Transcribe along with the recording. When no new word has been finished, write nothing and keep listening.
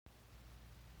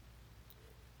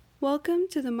Welcome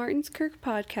to the Martinskirk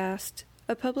Podcast,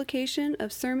 a publication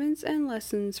of sermons and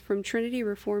lessons from Trinity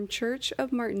Reformed Church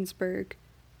of Martinsburg.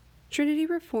 Trinity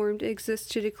Reformed exists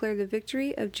to declare the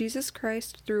victory of Jesus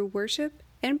Christ through worship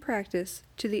and practice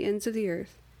to the ends of the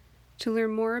earth. To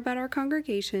learn more about our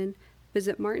congregation,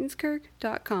 visit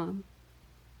martinskirk.com.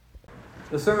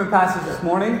 The sermon passage this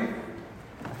morning,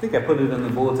 I think I put it in the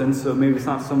bulletin, so maybe it's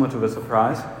not so much of a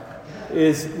surprise,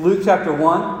 is Luke chapter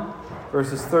 1,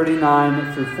 verses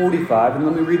 39 through 45. And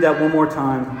let me read that one more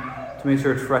time to make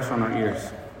sure it's fresh on our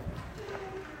ears.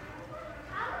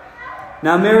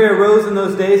 Now Mary arose in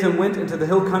those days and went into the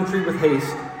hill country with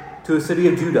haste to a city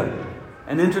of Judah,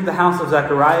 and entered the house of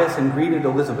Zacharias and greeted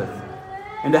Elizabeth.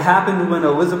 And it happened when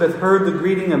Elizabeth heard the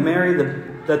greeting of Mary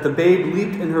that the babe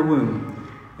leaped in her womb,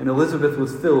 and Elizabeth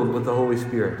was filled with the Holy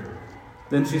Spirit.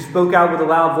 Then she spoke out with a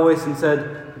loud voice and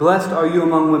said, "Blessed are you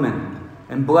among women,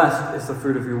 and blessed is the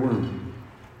fruit of your womb.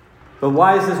 But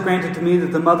why is this granted to me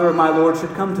that the mother of my Lord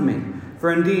should come to me? For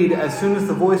indeed, as soon as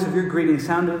the voice of your greeting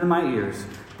sounded in my ears,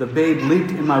 the babe leaped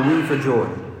in my womb for joy.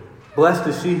 Blessed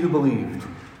is she who believed,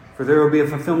 for there will be a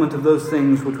fulfillment of those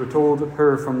things which were told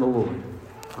her from the Lord."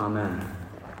 Amen.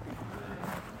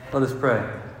 Let us pray.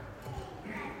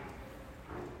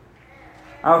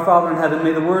 Our Father in heaven,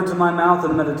 may the words of my mouth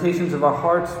and the meditations of our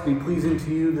hearts be pleasing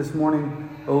to you this morning,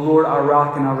 O Lord, our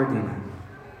rock and our Redeemer.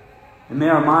 And may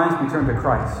our minds be turned to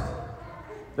Christ,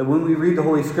 that when we read the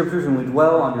Holy Scriptures and we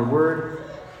dwell on your word,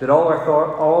 that all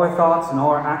our thoughts and all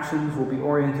our actions will be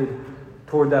oriented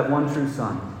toward that one true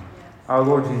Son, our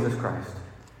Lord Jesus Christ.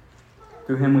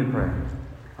 Through him we pray.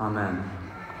 Amen.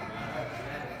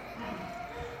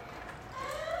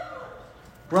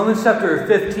 Romans chapter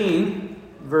 15,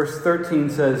 verse 13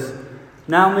 says,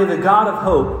 "Now may the God of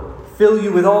hope fill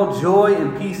you with all joy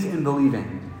and peace in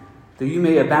believing, that you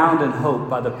may abound in hope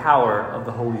by the power of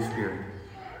the Holy Spirit."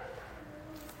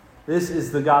 This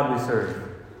is the God we serve,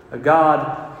 a God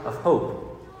of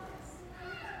hope,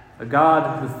 a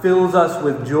God who fills us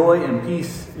with joy and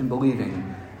peace in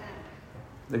believing,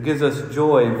 that gives us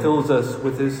joy and fills us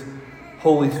with his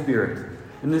Holy Spirit.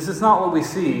 And this is not what we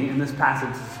see in this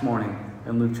passage this morning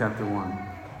in Luke chapter 1.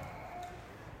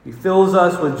 He fills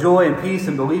us with joy and peace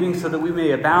in believing so that we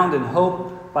may abound in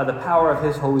hope by the power of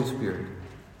his Holy Spirit.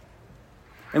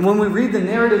 And when we read the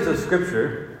narratives of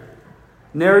Scripture,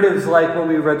 narratives like what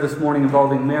we read this morning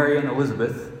involving Mary and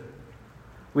Elizabeth,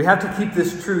 we have to keep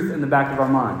this truth in the back of our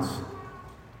minds.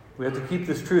 We have to keep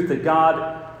this truth that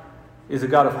God is a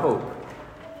God of hope.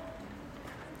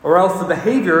 Or else the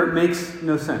behavior makes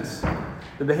no sense.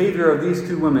 The behavior of these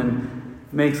two women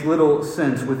makes little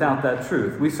sense without that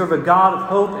truth. We serve a God of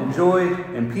hope and joy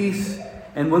and peace,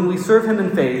 and when we serve him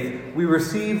in faith, we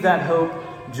receive that hope,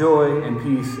 joy, and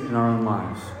peace in our own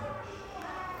lives.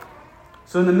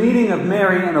 So in the meeting of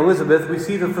Mary and Elizabeth, we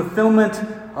see the fulfillment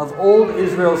of old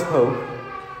Israel's hope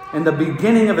and the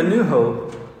beginning of a new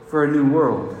hope for a new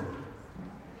world.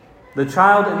 The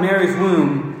child in Mary's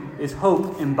womb is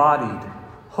hope embodied,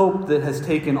 hope that has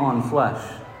taken on flesh.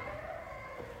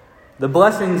 The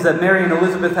blessings that Mary and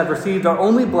Elizabeth have received are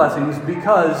only blessings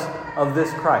because of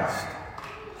this Christ.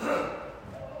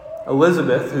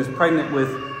 Elizabeth, who's pregnant with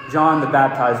John the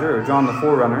Baptizer, or John the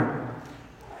Forerunner,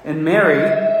 and Mary,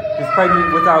 who's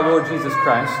pregnant with our Lord Jesus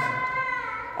Christ,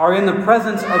 are in the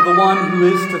presence of the one who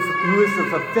is the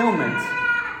fulfillment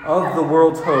of the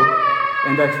world's hope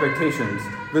and expectations.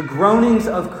 The groanings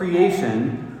of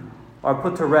creation are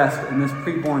put to rest in this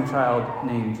preborn child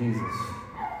named Jesus.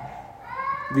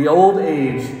 The old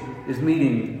age is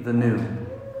meeting the new.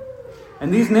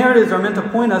 And these narratives are meant to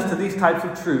point us to these types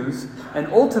of truths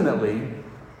and ultimately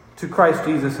to Christ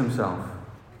Jesus himself.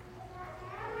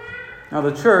 Now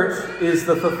the church is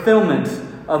the fulfillment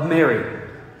of Mary,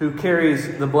 who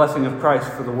carries the blessing of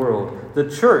Christ for the world. The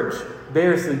church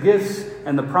bears the gifts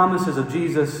and the promises of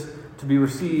Jesus to be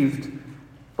received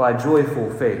by joyful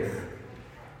faith.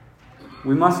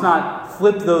 We must not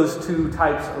flip those two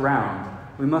types around.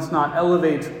 We must not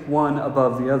elevate one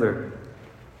above the other.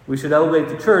 We should elevate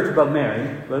the church above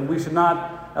Mary, but we should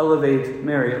not elevate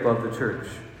Mary above the church.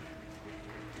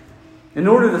 In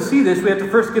order to see this, we have to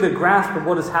first get a grasp of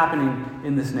what is happening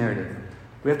in this narrative.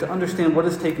 We have to understand what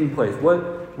is taking place,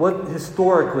 what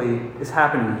historically is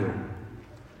happening here.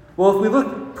 Well, if we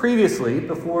look previously,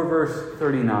 before verse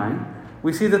 39,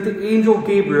 we see that the angel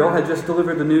Gabriel had just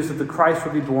delivered the news that the Christ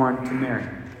would be born to Mary.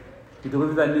 He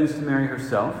delivered that news to Mary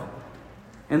herself.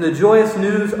 And the joyous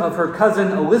news of her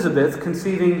cousin Elizabeth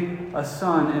conceiving a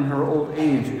son in her old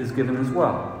age is given as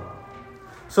well.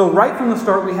 So right from the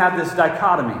start, we have this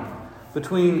dichotomy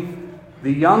between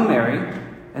the young Mary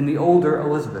and the older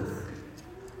Elizabeth.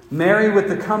 Mary with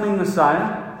the coming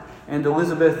Messiah, and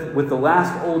Elizabeth with the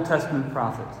last Old Testament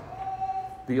prophet,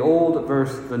 the old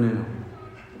versus the new.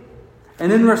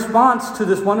 And in response to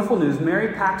this wonderful news,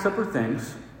 Mary packs up her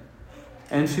things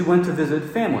and she went to visit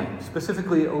family,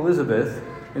 specifically Elizabeth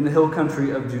in the hill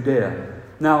country of Judea.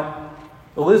 Now,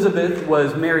 Elizabeth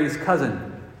was Mary's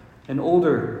cousin, an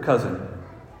older cousin.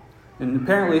 And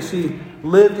apparently she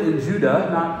lived in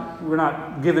Judah. We're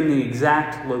not given the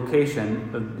exact location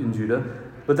in Judah,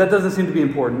 but that doesn't seem to be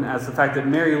important, as the fact that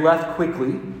Mary left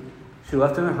quickly. She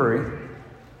left in a hurry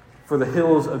for the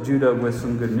hills of Judah with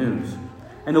some good news.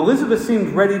 And Elizabeth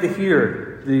seemed ready to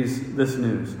hear this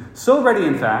news. So ready,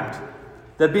 in fact,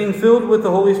 that being filled with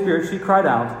the Holy Spirit, she cried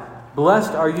out,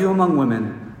 "Blessed are you among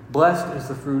women, blessed is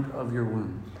the fruit of your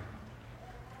womb."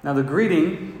 Now the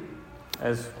greeting,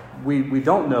 as we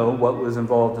don't know what was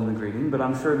involved in the greeting, but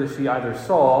I'm sure that she either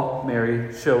saw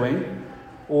Mary showing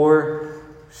or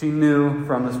she knew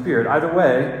from the Spirit. Either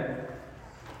way,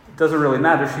 it doesn't really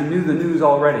matter. She knew the news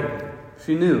already.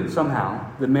 She knew somehow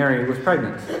that Mary was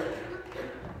pregnant.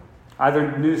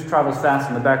 Either news travels fast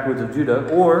in the backwoods of Judah,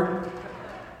 or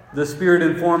the Spirit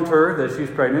informed her that she's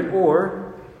pregnant,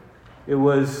 or it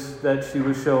was that she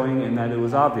was showing and that it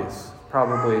was obvious.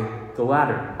 Probably the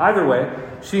latter. Either way,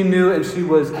 she knew and she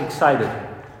was excited.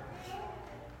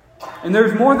 And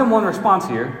there's more than one response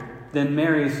here than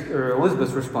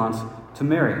Elizabeth's response to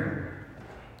Mary.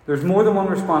 There's more than one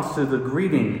response to the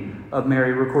greeting of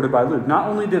Mary recorded by Luke. Not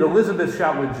only did Elizabeth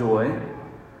shout with joy,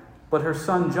 but her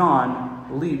son John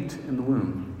leaped in the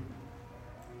womb.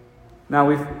 Now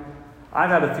I've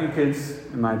had a few kids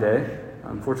in my day.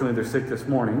 Unfortunately, they're sick this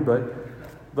morning,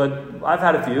 but I've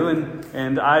had a few,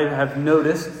 and I have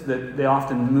noticed that they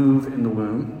often move in the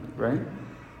womb, right?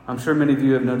 I'm sure many of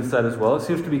you have noticed that as well. It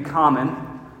seems to be common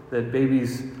that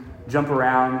babies jump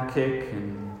around, kick,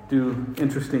 and do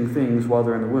interesting things while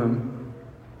they're in the womb.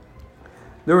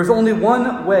 There was only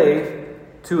one way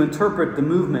to interpret the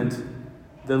movement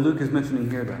that Luke is mentioning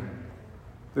here, though.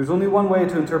 There's only one way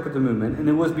to interpret the movement, and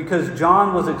it was because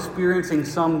John was experiencing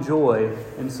some joy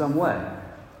in some way.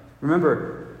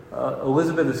 Remember,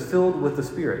 Elizabeth is filled with the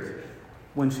Spirit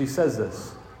when she says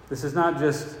this. This is not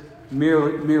just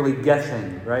merely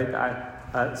guessing, right?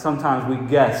 Sometimes we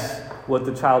guess what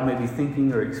the child may be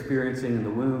thinking or experiencing in the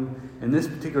womb. In this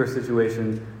particular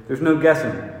situation, there's no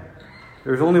guessing.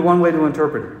 There's only one way to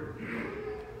interpret it.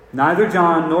 Neither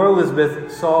John nor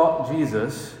Elizabeth saw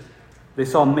Jesus. They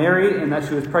saw Mary and that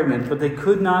she was pregnant, but they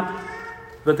could not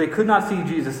see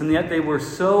Jesus, and yet they were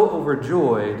so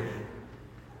overjoyed,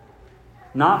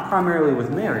 not primarily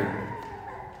with Mary,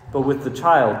 but with the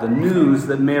child, the news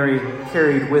that Mary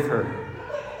carried with her.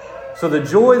 So the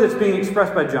joy that's being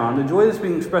expressed by John, the joy that's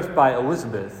being expressed by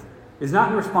Elizabeth, is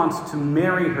not in response to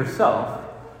Mary herself,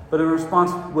 but in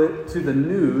response to the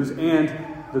news and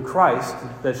the Christ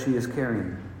that she is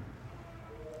carrying.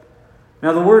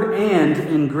 Now, the word "and"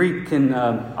 in Greek can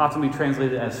often be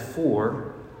translated as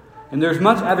 "for." And there's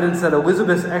much evidence that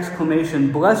Elizabeth's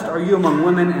exclamation, "Blessed are you among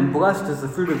women, and blessed is the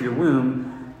fruit of your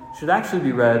womb," should actually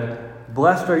be read,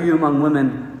 "Blessed are you among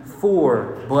women,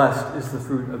 for blessed is the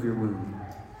fruit of your womb."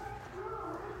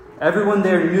 Everyone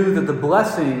there knew that the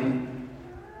blessing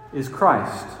is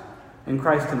Christ, and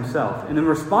Christ himself. And in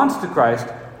response to Christ,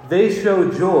 they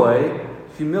show joy,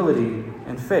 humility,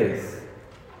 and faith.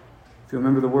 If you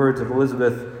remember the words of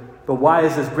Elizabeth, "But why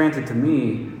is this granted to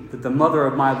me, that the mother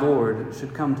of my Lord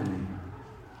should come to me?"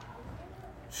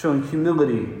 Showing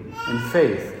humility and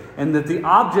faith. And that the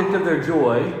object of their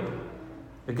joy,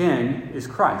 again, is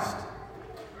Christ.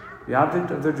 The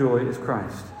object of their joy is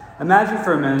Christ. Imagine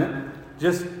for a minute,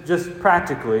 just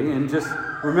practically, and just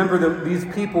remember that these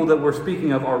people that we're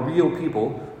speaking of are real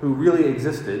people who really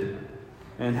existed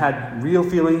and had real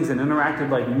feelings and interacted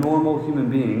like normal human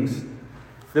beings.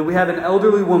 That we have an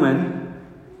elderly woman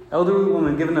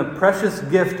given a precious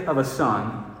gift of a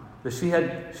son that she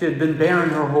had been barren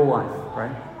her whole life,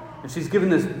 right? And she's given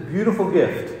this beautiful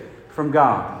gift from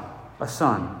God, a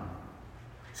son.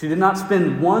 She did not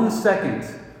spend 1 second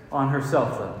on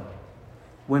herself, though.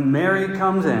 When Mary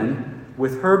comes in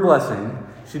with her blessing,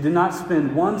 she did not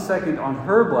spend 1 second on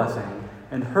her blessing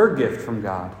and her gift from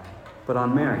God, but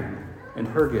on Mary and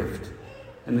her gift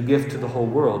and the gift to the whole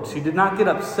world. She did not get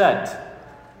upset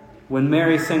when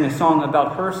Mary sang a song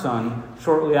about her son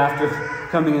shortly after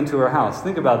coming into her house.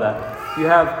 Think about that. You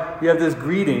have this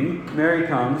greeting. Mary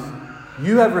comes.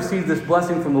 You have received this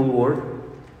blessing from the Lord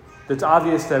that's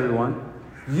obvious to everyone.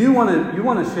 You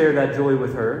want to share that joy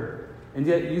with her, and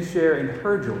yet you share in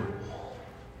her joy.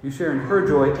 You share in her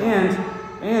joy,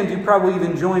 and you probably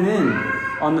even join in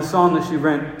on the song that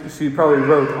she probably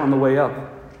wrote on the way up.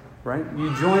 Right?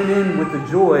 You join in with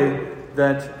the joy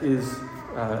that is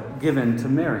given to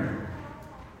Mary.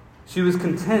 She was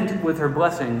content with her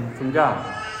blessing from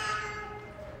God.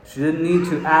 She didn't need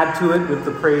to add to it with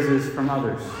the praises from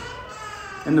others.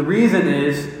 And the reason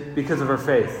is because of her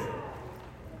faith.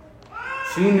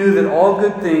 She knew that all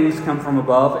good things come from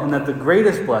above and that the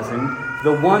greatest blessing,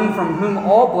 the one from whom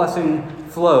all blessing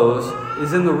flows,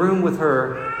 is in the room with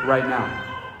her right now.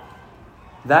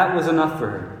 That was enough for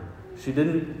her. She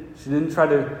didn't try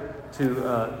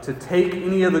to take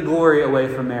any of the glory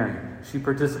away from Mary. She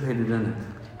participated in it.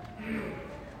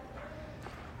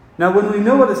 Now, when we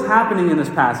know what is happening in this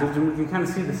passage, and we can kind of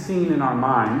see the scene in our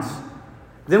minds,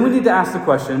 then we need to ask the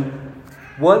question,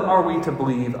 what are we to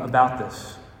believe about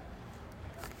this?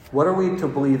 What are we to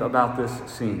believe about this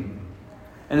scene?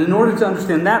 And in order to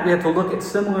understand that, we have to look at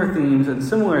similar themes and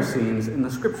similar scenes in the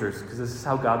Scriptures, because this is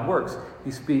how God works. He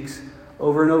speaks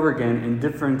over and over again in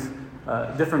different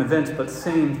events, but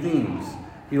same themes.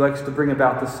 He likes to bring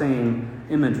about the same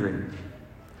imagery.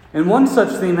 And one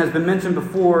such theme has been mentioned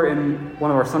before in one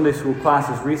of our Sunday school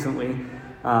classes recently,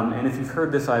 and if you've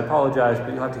heard this, I apologize, but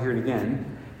you'll have to hear it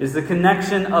again, is the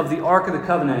connection of the Ark of the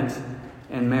Covenant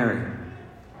and Mary.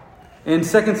 In 2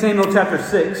 Samuel chapter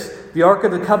 6, the Ark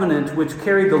of the Covenant, which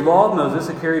carried the law of Moses,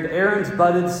 it carried Aaron's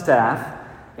budded staff,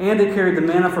 and it carried the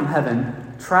manna from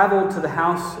heaven, traveled to the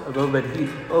house of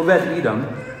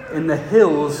Obed-Edom in the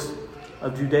hills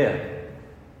of Judea.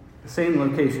 The same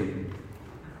location.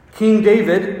 King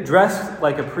David, dressed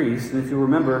like a priest, and if you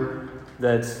remember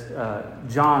that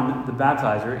John the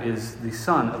Baptizer is the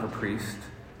son of a priest,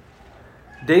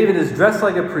 David is dressed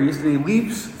like a priest, and he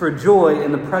leaps for joy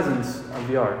in the presence of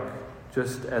the ark,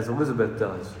 just as Elizabeth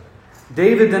does.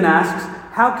 David then asks,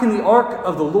 how can the ark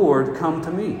of the Lord come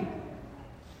to me?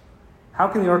 How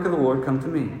can the ark of the Lord come to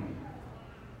me?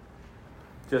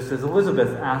 Just as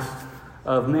Elizabeth asked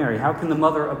of Mary, how can the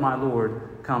mother of my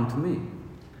Lord come to me?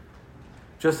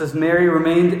 Just as Mary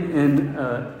remained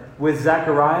with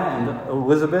Zechariah and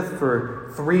Elizabeth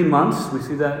for 3 months, we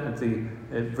see that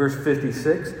at verse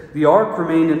 56, the ark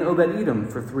remained in Obed-Edom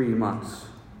for 3 months.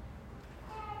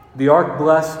 The ark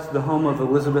blessed the home of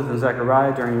Elizabeth and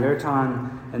Zechariah during their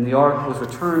time, and the ark was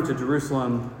returned to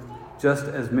Jerusalem just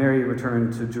as Mary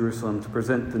returned to Jerusalem to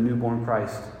present the newborn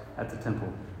Christ at the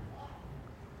temple.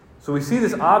 So we see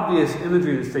this obvious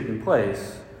imagery that's taking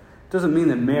place. It doesn't mean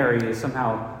that Mary is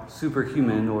somehow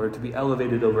superhuman or to be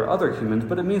elevated over other humans,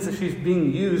 but it means that she's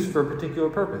being used for a particular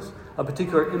purpose, a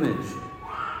particular image.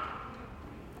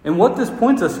 And what this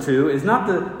points us to is not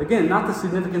the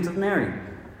significance of Mary.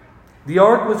 The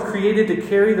ark was created to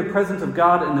carry the presence of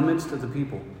God in the midst of the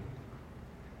people.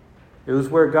 It was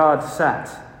where God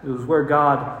sat. It was where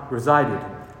God resided.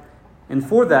 And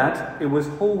for that, it was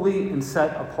holy and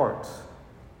set apart.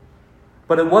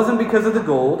 But it wasn't because of the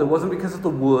gold, it wasn't because of the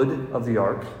wood of the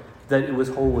ark that it was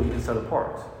holy and set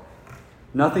apart.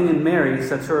 Nothing in Mary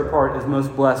sets her apart as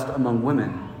most blessed among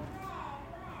women.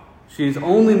 She is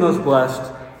only most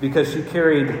blessed because she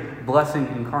carried blessing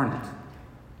incarnate.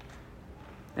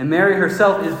 And Mary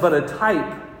herself is but a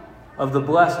type of the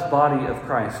blessed body of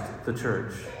Christ, the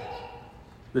church.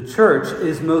 The church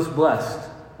is most blessed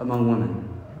among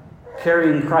women,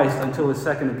 carrying Christ until his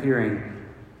second appearing,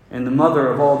 and the mother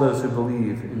of all those who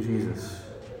believe in Jesus.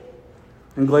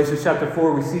 In Galatians chapter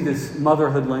 4, we see this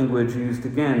motherhood language used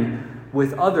again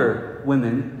with other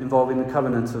women involving the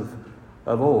covenants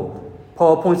of old.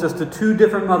 Paul points us to 2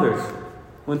 different mothers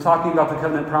when talking about the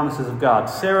covenant promises of God,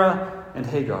 Sarah and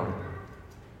Hagar.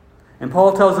 And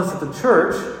Paul tells us that the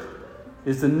church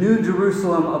is the new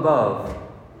Jerusalem above,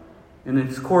 and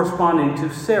it's corresponding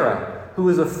to Sarah, who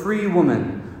is a free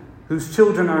woman, whose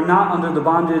children are not under the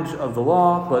bondage of the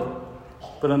law,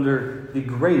 but under the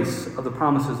grace of the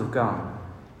promises of God.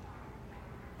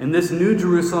 And this new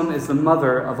Jerusalem is the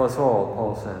mother of us all,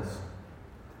 Paul says.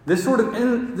 This sort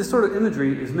of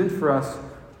imagery is meant for us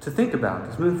to think about.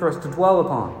 It's meant for us to dwell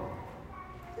upon.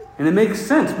 And it makes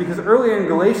sense because earlier in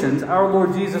Galatians, our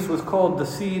Lord Jesus was called the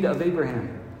seed of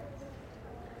Abraham.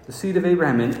 The seed of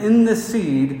Abraham. And in this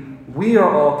seed, we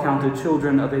are all counted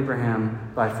children of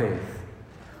Abraham by faith.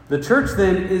 The church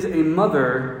then is a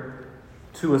mother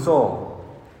to us all.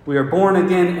 We are born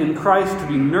again in Christ to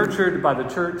be nurtured by the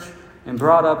church and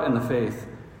brought up in the faith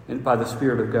and by the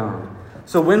Spirit of God.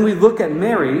 So when we look at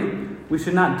Mary, we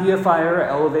should not deify her or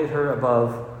elevate her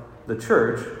above the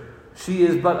church. She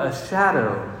is but a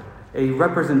shadow, a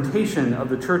representation of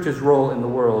the church's role in the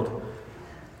world.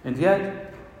 And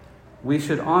yet, we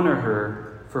should honor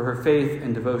her for her faith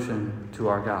and devotion to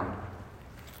our God.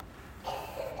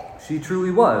 She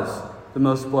truly was the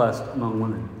most blessed among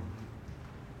women.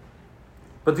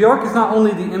 But the ark is not the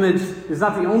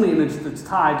only image that's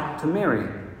tied to Mary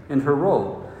and her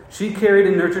role. She carried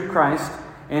and nurtured Christ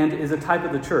and is a type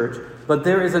of the church, but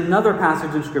there is another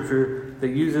passage in Scripture that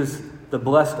uses the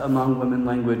blessed among women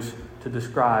language to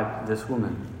describe this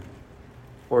woman,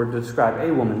 or to describe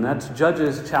a woman. That's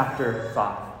Judges chapter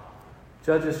 5.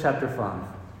 Judges chapter 5.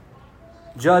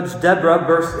 Judge Deborah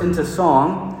bursts into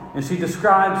song, and she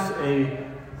describes a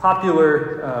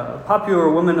popular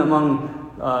woman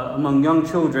among young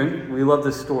children. We love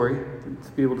this story,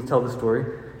 to be able to tell the story.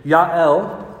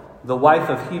 Yael, the wife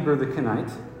of Heber the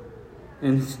Kenite.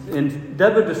 And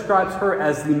Deborah describes her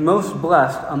as the most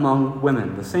blessed among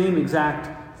women, the same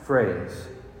exact phrase.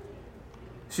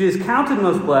 She is counted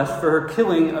most blessed for her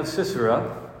killing of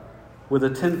Sisera with a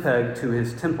tent peg to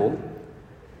his temple.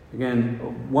 Again, a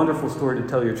wonderful story to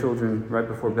tell your children right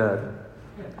before bed.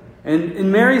 And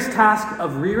in Mary's task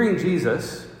of rearing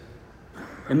Jesus,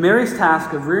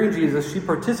 she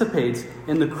participates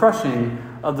in the crushing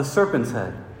of the serpent's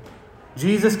head.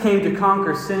 Jesus came to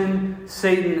conquer sin,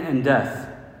 Satan, and death,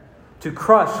 to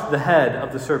crush the head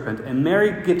of the serpent. And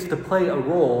Mary gets to play a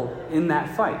role in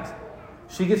that fight.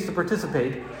 She gets to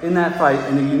participate in that fight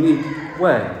in a unique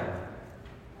way.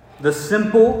 The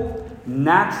simple,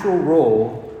 natural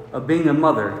role of being a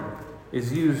mother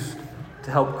is used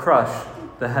to help crush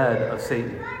the head of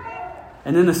Satan.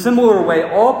 And in a similar way,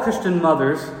 all Christian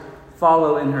mothers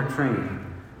follow in her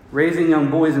train, raising young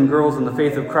boys and girls in the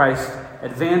faith of Christ,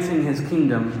 advancing his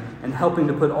kingdom, and helping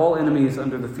to put all enemies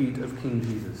under the feet of King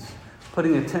Jesus,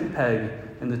 putting a tent peg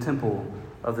in the temple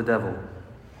of the devil.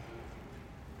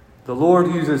 The Lord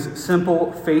uses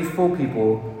simple, faithful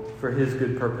people for his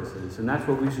good purposes, and that's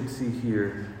what we should see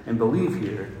here and believe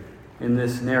here in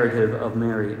this narrative of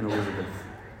Mary and Elizabeth.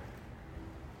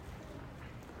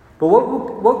 But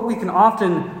what can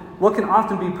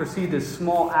often be perceived as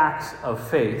small acts of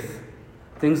faith,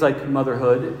 things like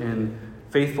motherhood and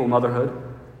faithful motherhood,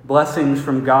 blessings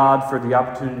from God for the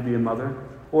opportunity to be a mother,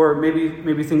 or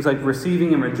maybe things like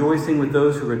receiving and rejoicing with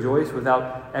those who rejoice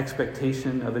without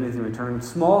expectation of anything in return.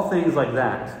 Small things like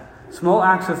that, small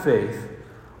acts of faith,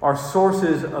 are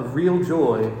sources of real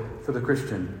joy for the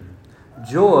Christian.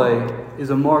 Joy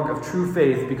is a mark of true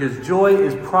faith because joy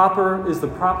is the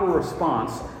proper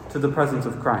response to the presence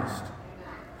of Christ.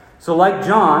 So like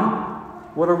John,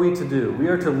 what are we to do? We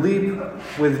are to leap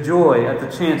with joy at the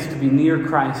chance to be near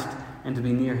Christ and to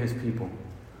be near his people.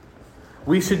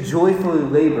 We should joyfully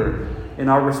labor in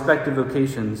our respective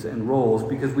vocations and roles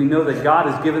because we know that God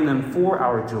has given them for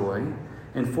our joy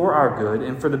and for our good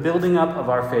and for the building up of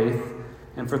our faith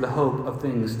and for the hope of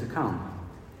things to come.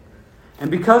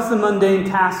 And because the mundane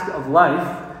task of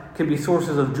life can be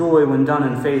sources of joy when done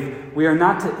in faith, we are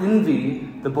not to envy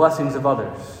the blessings of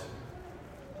others.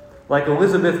 Like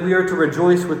Elizabeth, we are to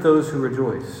rejoice with those who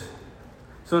rejoice.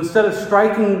 So instead of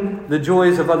striking the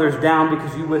joys of others down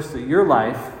because you wish that your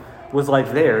life was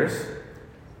like theirs,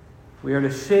 we are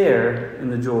to share in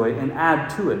the joy and add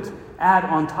to it, add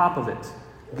on top of it,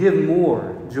 give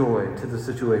more joy to the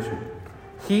situation,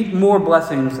 heap more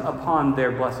blessings upon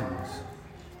their blessings.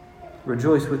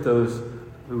 Rejoice with those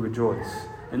who rejoice.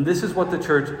 And this is what the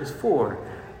church is for,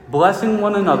 blessing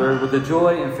one another with the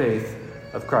joy and faith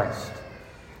of Christ.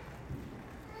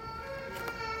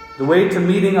 The way to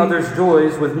meeting others'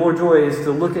 joys with more joy is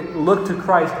to look to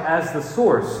Christ as the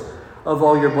source of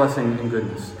all your blessing and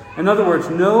goodness. In other words,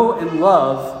 know and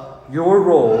love your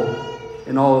role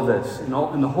in all of this, in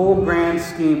the whole grand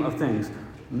scheme of things.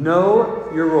 Know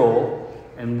your role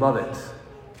and love it.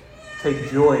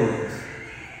 Take joy in it.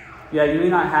 Yeah, you may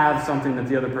not have something that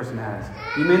the other person has.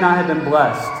 You may not have been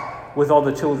blessed with all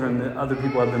the children that other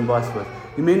people have been blessed with.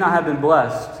 You may not have been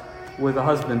blessed with a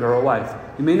husband or a wife.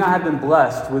 You may not have been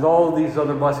blessed with all of these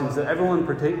other blessings that everyone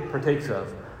partakes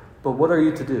of. But what are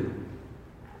you to do?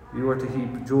 You are to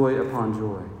heap joy upon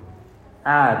joy.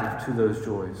 Add to those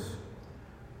joys.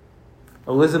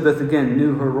 Elizabeth, again,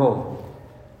 knew her role.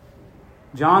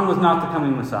 John was not the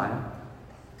coming Messiah.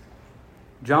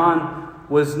 John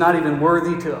was not even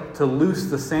worthy to loose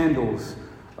the sandals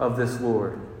of this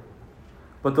Lord.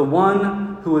 But the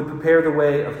one who would prepare the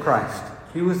way of Christ,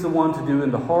 he was the one to do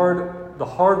in the hard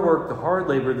work, the hard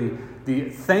labor, the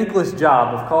thankless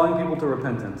job of calling people to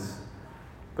repentance.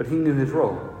 But he knew his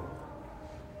role.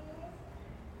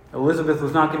 Elizabeth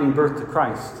was not giving birth to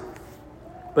Christ,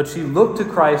 but she looked to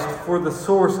Christ for the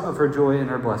source of her joy and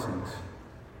her blessings.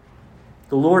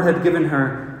 The Lord had given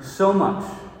her so much,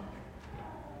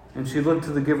 and she looked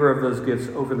to the giver of those gifts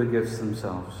over the gifts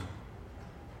themselves.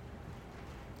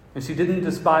 And she didn't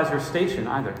despise her station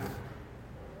either.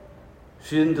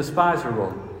 She didn't despise her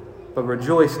role, but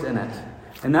rejoiced in it.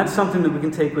 And that's something that we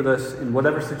can take with us in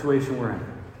whatever situation we're in,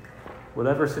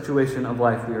 whatever situation of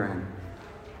life we are in.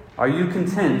 Are you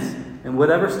content in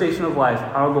whatever station of life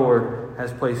our Lord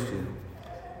has placed you?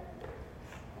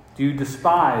 Do you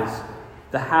despise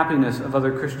the happiness of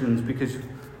other Christians because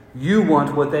you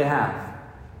want what they have?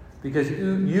 Because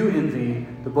you envy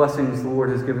the blessings the Lord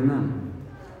has given them?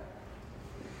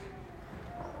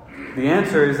 The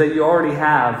answer is that you already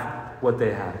have what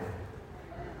they have.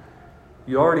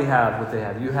 You already have what they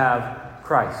have. You have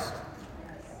Christ,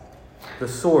 the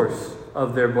source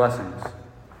of their blessings.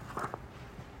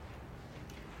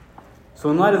 So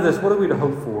in light of this, what are we to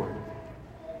hope for?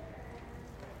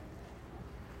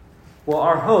 Well,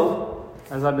 our hope,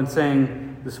 as I've been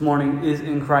saying this morning, is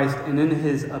in Christ and in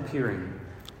His appearing.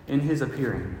 In His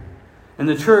appearing. And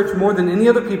the church, more than any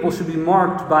other people, should be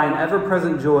marked by an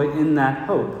ever-present joy in that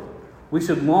hope. We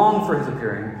should long for His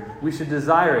appearing. We should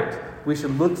desire it. We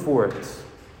should look for it.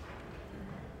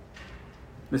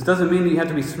 This doesn't mean that you have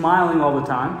to be smiling all the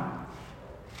time.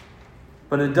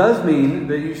 But it does mean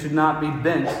that you should not be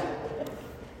bent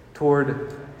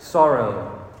toward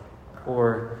sorrow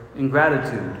or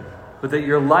ingratitude, but that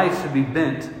your life should be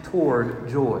bent toward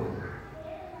joy.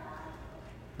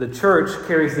 The church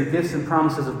carries the gifts and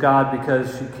promises of God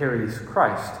because she carries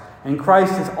Christ. And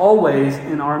Christ is always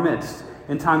in our midst.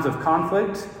 In times of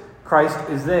conflict, Christ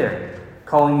is there,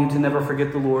 calling you to never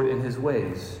forget the Lord in His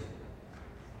ways.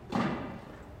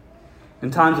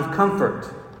 In times of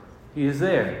comfort, He is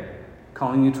there,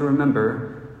 calling you to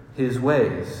remember His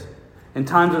ways. In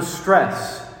times of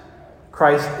stress,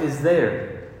 Christ is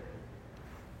there,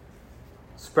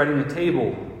 spreading a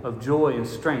table of joy and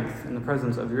strength in the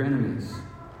presence of your enemies.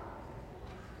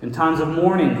 In times of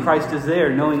mourning, Christ is there,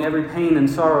 knowing every pain and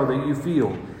sorrow that you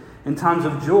feel. In times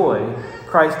of joy,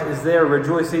 Christ is there,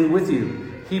 rejoicing with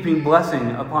you, heaping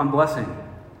blessing upon blessing.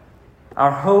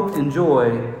 Our hope and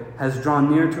joy has drawn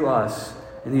near to us,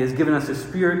 and He has given us a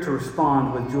spirit to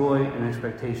respond with joy and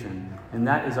expectation. And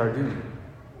that is our duty.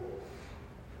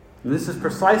 And this is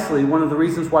precisely one of the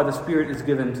reasons why the Spirit is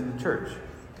given to the church.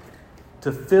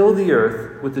 To fill the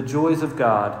earth with the joys of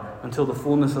God until the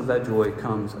fullness of that joy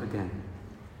comes again.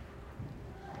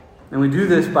 And we do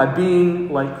this by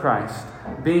being like Christ,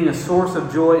 being a source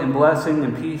of joy and blessing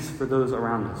and peace for those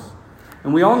around us.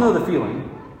 And we all know the feeling.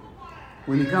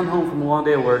 When you come home from a long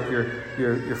day of work,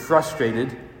 you're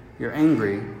frustrated, you're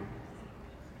angry.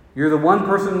 You're the one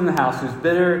person in the house who's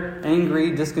bitter,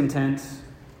 angry, discontent,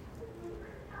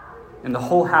 and the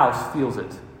whole house feels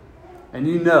it. And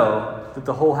you know that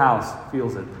the whole house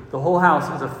feels it. The whole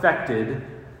house is affected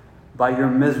by your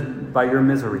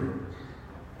misery.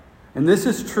 And this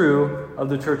is true of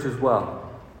the church as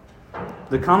well.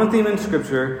 The common theme in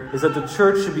Scripture is that the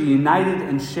church should be united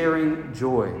in sharing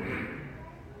joy.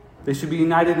 They should be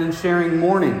united in sharing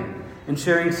mourning, in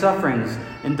sharing sufferings,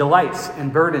 and delights,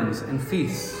 and burdens, and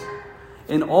feasts.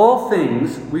 In all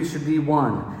things, we should be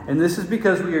one. And this is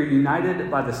because we are united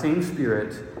by the same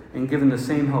Spirit and given the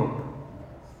same hope.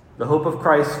 The hope of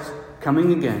Christ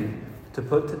coming again to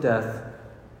put to death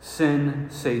sin,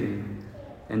 Satan,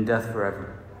 and death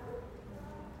forever.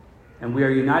 And we are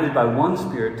united by one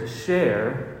Spirit to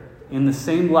share in the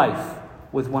same life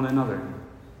with one another.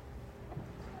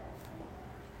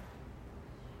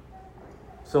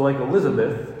 So like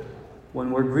Elizabeth,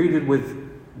 when we're greeted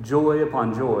with joy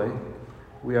upon joy,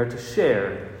 we are to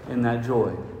share in that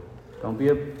joy. Don't be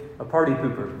a party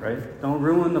pooper, right? Don't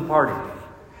ruin the party.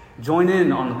 Join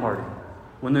in on the party.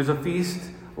 When there's a feast,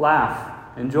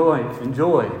 laugh,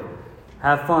 enjoy,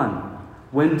 have fun.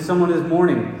 When someone is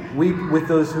mourning, weep with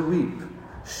those who weep.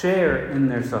 Share in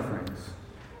their sufferings.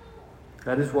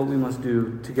 That is what we must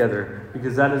do together,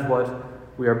 because that is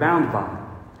what we are bound by,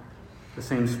 the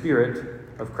same Spirit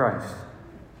of Christ.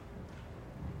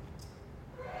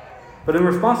 But in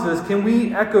response to this, can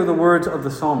we echo the words of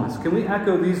the psalmist? Can we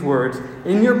echo these words?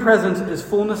 In your presence is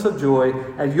fullness of joy.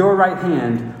 At your right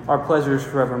hand are pleasures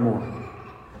forevermore.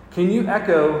 Can you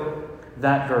echo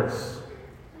that verse?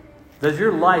 Does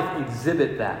your life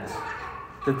exhibit that?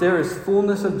 That there is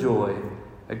fullness of joy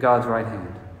at God's right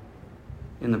hand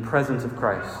in the presence of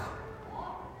Christ.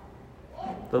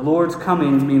 The Lord's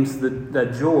coming means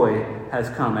that joy has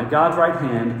come. At God's right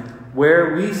hand,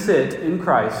 where we sit in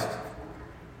Christ,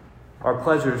 our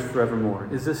pleasures forevermore.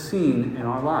 Is this seen in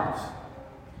our lives?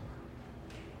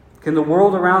 Can the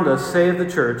world around us say of the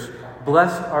church,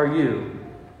 "Blessed are you,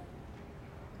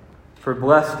 for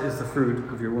blessed is the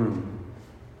fruit of your womb"?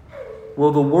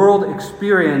 Will the world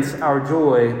experience our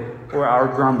joy or our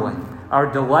grumbling, our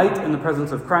delight in the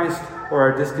presence of Christ or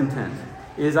our discontent?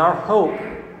 Is our hope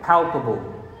palpable?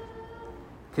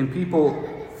 Can people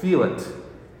feel it?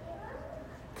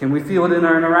 Can we feel it in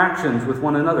our interactions with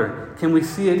one another? Can we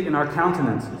see it in our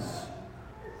countenances?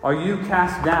 Are you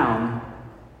cast down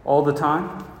all the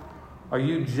time? Are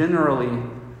you generally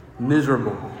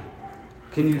miserable?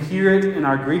 Can you hear it in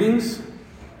our greetings,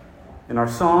 in our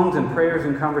songs and prayers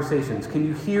and conversations? Can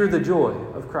you hear the joy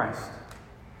of Christ?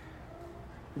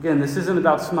 Again, this isn't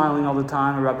about smiling all the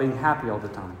time or about being happy all the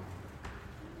time.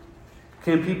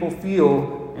 Can people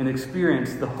feel and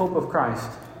experience the hope of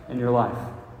Christ in your life?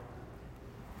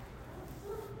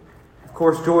 Of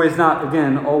course, joy is not,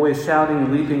 again, always shouting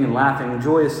and leaping and laughing.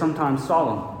 Joy is sometimes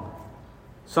solemn,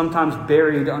 sometimes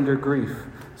buried under grief,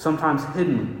 sometimes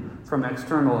hidden from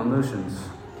external emotions.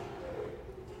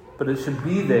 But it should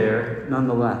be there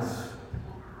nonetheless.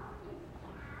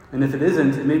 And if it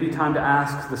isn't, it may be time to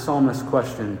ask the psalmist's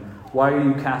question, "Why are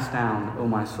you cast down, O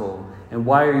my soul? And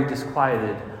why are you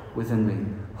disquieted within me?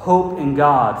 Hope in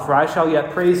God, for I shall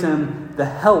yet praise him, the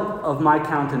help of my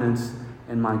countenance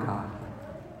and my God."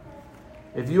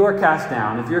 If you are cast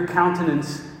down, if your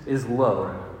countenance is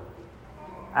low,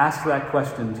 ask that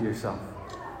question to yourself.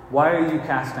 Why are you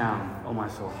cast down, O my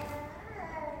soul?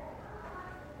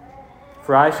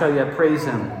 For I shall yet praise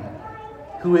him,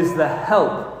 who is the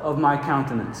help of my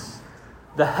countenance,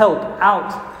 the help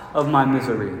out of my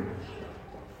misery,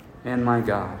 and my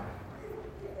God.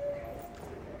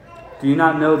 Do you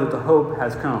not know that the hope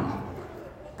has come?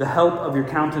 The help of your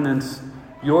countenance,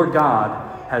 your God,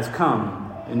 has come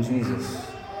in Jesus.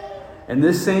 And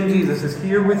this same Jesus is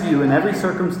here with you in every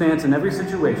circumstance, in every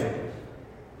situation.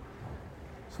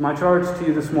 So my charge to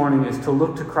you this morning is to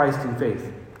look to Christ in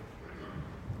faith,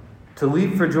 to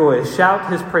leap for joy, shout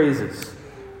his praises,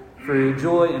 for your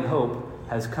joy and hope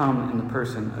has come in the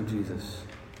person of Jesus.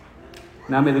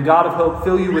 Now may the God of hope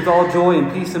fill you with all joy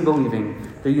and peace in believing,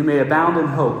 that you may abound in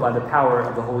hope by the power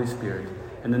of the Holy Spirit.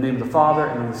 In the name of the Father,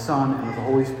 and of the Son, and of the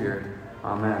Holy Spirit.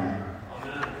 Amen.